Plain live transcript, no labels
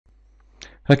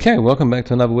Okay, welcome back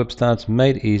to another WebStarts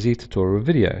Made Easy tutorial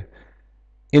video.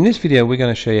 In this video we're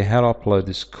going to show you how to upload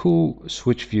this cool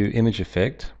switch view image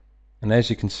effect, and as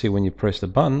you can see when you press the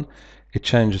button it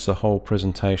changes the whole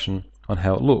presentation on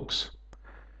how it looks.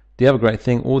 The other great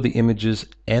thing, all the images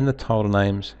and the title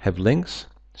names have links,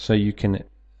 so you can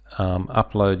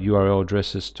upload URL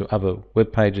addresses to other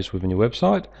web pages within your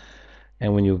website,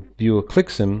 and when your viewer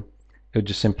clicks them it'll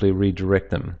just simply redirect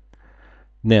them.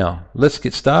 Now let's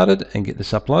get started and get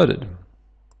this uploaded.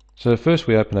 So first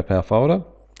we open up our folder,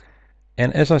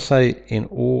 and as I say in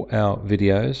all our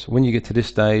videos, when you get to this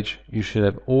stage you should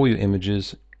have all your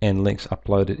images and links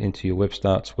uploaded into your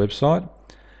WebStarts website,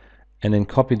 and then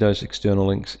copy those external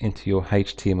links into your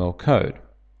HTML code.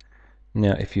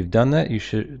 Now if you've done that you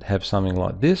should have something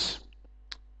like this.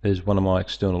 There's one of my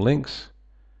external links,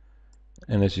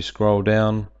 and as you scroll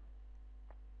down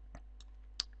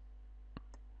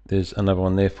there's another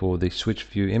one there for the switch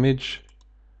view image,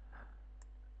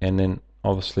 and then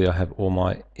obviously I have all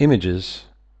my images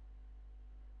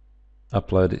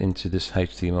uploaded into this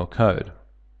HTML code.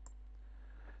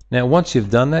 Now once you've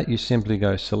done that you simply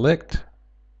go select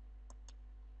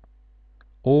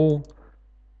all,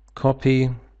 copy,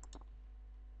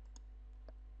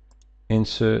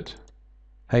 insert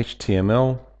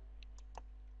HTML,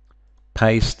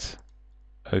 paste,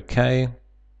 OK,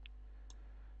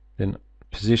 then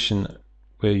position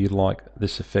where you'd like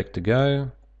this effect to go,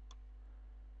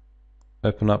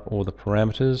 open up all the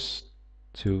parameters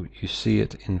till you see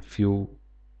it in full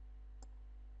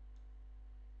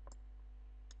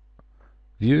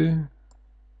view,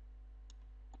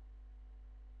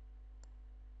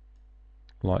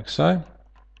 like so.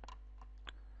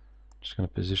 Just going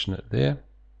to position it there,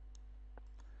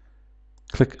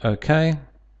 click OK, and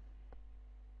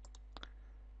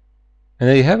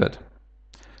there you have it.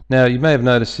 Now you may have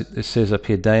noticed it says up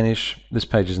here Danish. This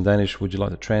page is in Danish. Would you like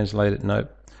to translate it? No.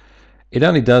 It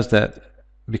only does that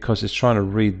because it's trying to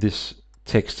read this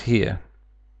text here.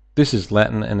 This is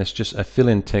Latin, and it's just a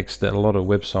fill-in text that a lot of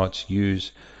websites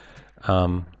use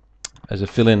as a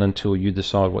fill-in until you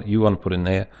decide what you want to put in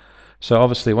there. So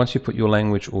obviously once you put your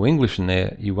language or English in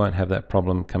there you won't have that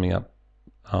problem coming up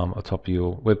on top of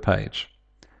your web page.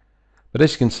 But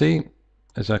as you can see,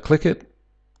 as I click it,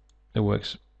 it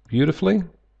works beautifully.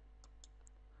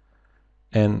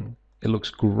 And it looks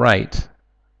great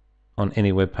on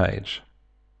any web page.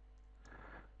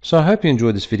 So I hope you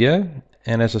enjoyed this video,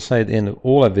 and as I say at the end of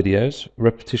all our videos,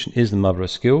 repetition is the mother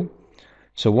of skill.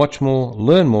 So watch more,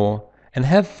 learn more, and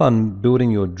have fun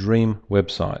building your dream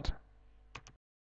website.